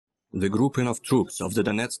The grouping of troops of the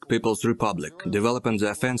Donetsk People's Republic, developing the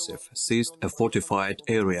offensive, seized a fortified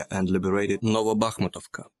area and liberated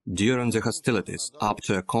Novobakhmutovka. During the hostilities, up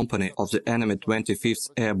to a company of the enemy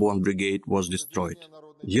 25th Airborne Brigade was destroyed.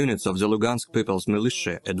 Units of the Lugansk People's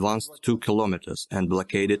Militia advanced 2 kilometers and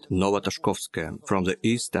blockaded Novotoshkovskoe from the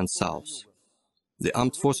east and south. The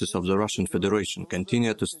armed forces of the Russian Federation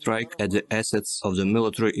continue to strike at the assets of the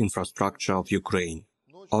military infrastructure of Ukraine.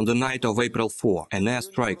 On the night of April 4, an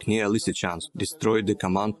airstrike near Lysychansk destroyed the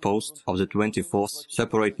command post of the 24th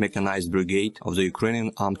Separate Mechanized Brigade of the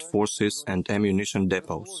Ukrainian Armed Forces and ammunition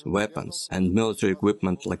depots, weapons and military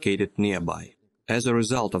equipment located nearby. As a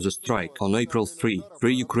result of the strike, on April 3,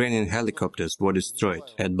 3 Ukrainian helicopters were destroyed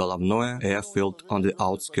at Balovnoe airfield on the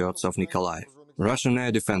outskirts of Nikolaev. Russian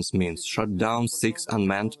air defense means shot down 6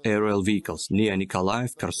 unmanned aerial vehicles near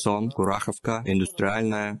Nikolaev, Kherson, Kurakhovka,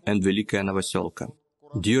 Industrialnoe and Velikaya Novoselka.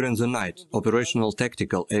 During the night, operational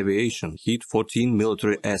tactical aviation hit 14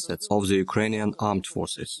 military assets of the Ukrainian armed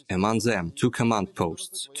forces. Among them, 2 command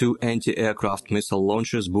posts, 2 anti-aircraft missile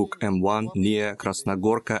launchers Buk M1 near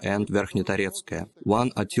Krasnogorka and Verkhnetoretsk,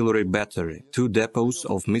 1 artillery battery, 2 depots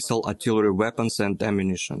of missile artillery weapons and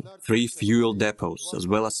ammunition, 3 fuel depots, as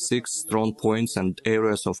well as 6 strong points and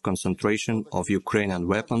areas of concentration of Ukrainian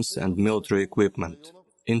weapons and military equipment.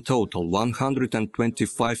 In total,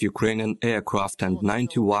 125 Ukrainian aircraft and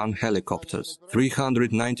 91 helicopters,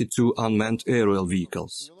 392 unmanned aerial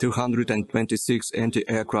vehicles, 226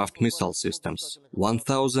 anti-aircraft missile systems,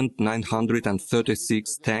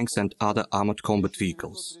 1,936 tanks and other armored combat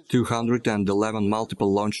vehicles, 211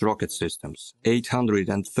 multiple launch rocket systems,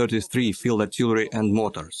 833 field artillery and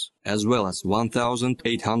mortars, as well as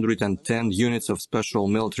 1,810 units of special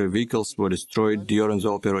military vehicles were destroyed during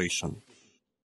the operation.